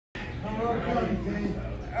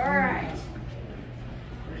All right.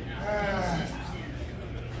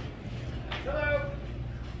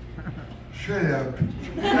 Shut up.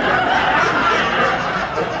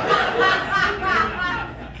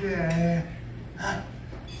 Okay.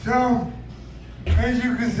 So, as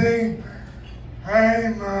you can see,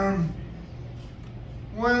 I'm,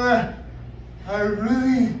 well, I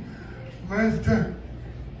really messed up.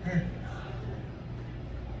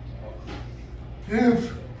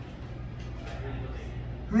 If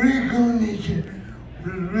reincarnation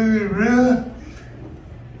was really real,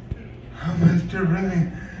 I must have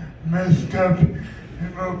really messed up in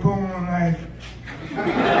my former life.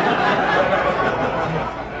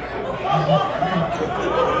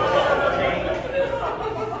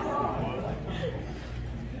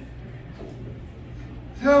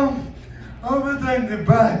 So, I was on the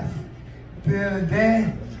bus the other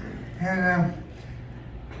day, and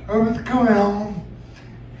I was coming home,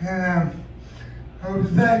 and I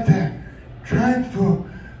was at the transfer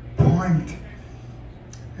point,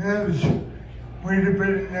 and I was waiting for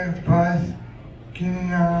the next bus,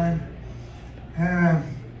 getting on, and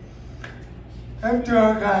after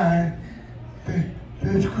I got on,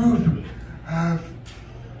 this group of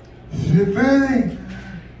severely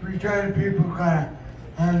retarded people got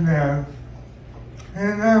on there,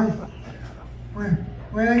 and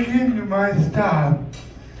when I came to my stop,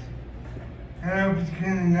 and I was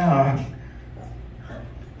getting off,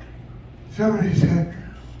 somebody said,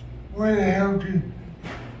 where the hell do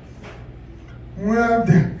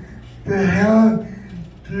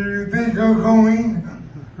you think you're going?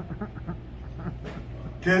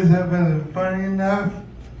 Guess I wasn't funny enough.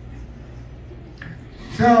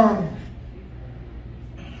 So,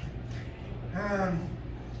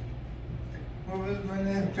 what was my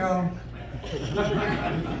next joke?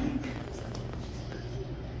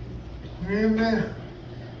 Remember?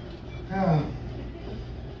 Oh.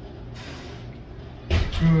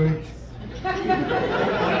 Good.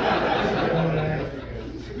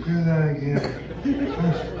 Do that again.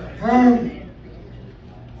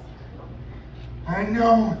 I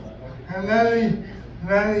know a lot of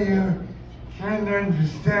you can't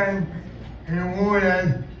understand what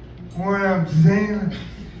I'm saying.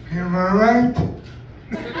 Am I right?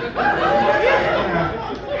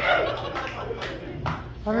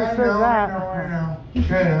 Who said that? I know.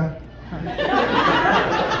 Shut up.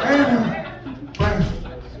 Anyway, but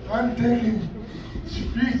I'm taking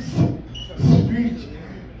speech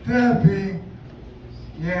therapy,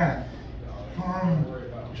 yeah, from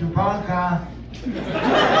Chewbacca.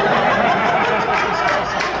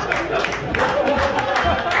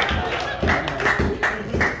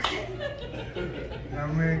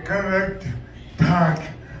 I'm gonna come back to talk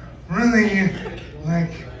really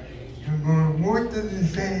like, I'm going, what does it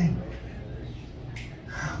say?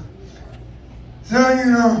 So, you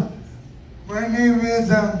know, my name is,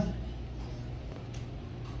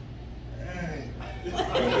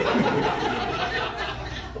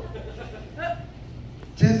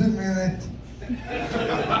 just a minute.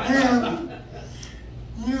 And,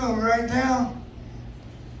 you know, right now,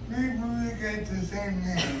 maybe we got the same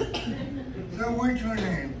name. So what's your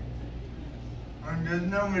name? There's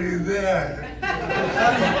nobody there.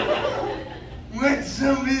 What's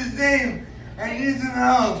somebody's name? I need some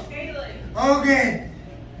help. Okay,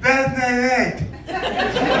 that's not it.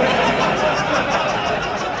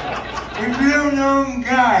 If you don't know him,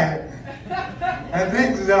 guy, I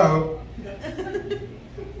think so.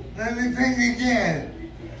 Let me think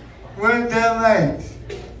again. What's that light?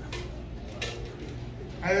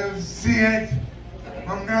 I don't see it.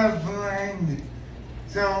 I'm not blind.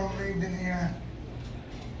 So I'm leaving here.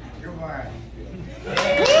 Goodbye.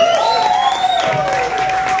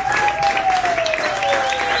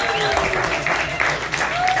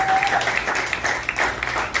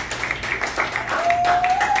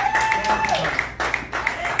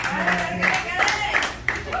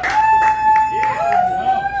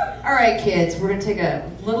 All right, kids, we're gonna take a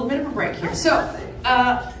little bit of a break here. So,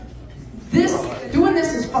 doing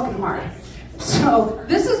this is fucking hard. So,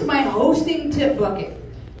 this is my hosting tip bucket.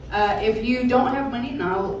 If you don't have money,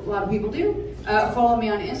 not a lot of people do, follow me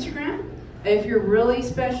on Instagram. If you're really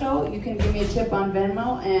special, you can give me a tip on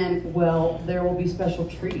Venmo, and, well, there will be special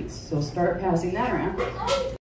treats. So start passing that around.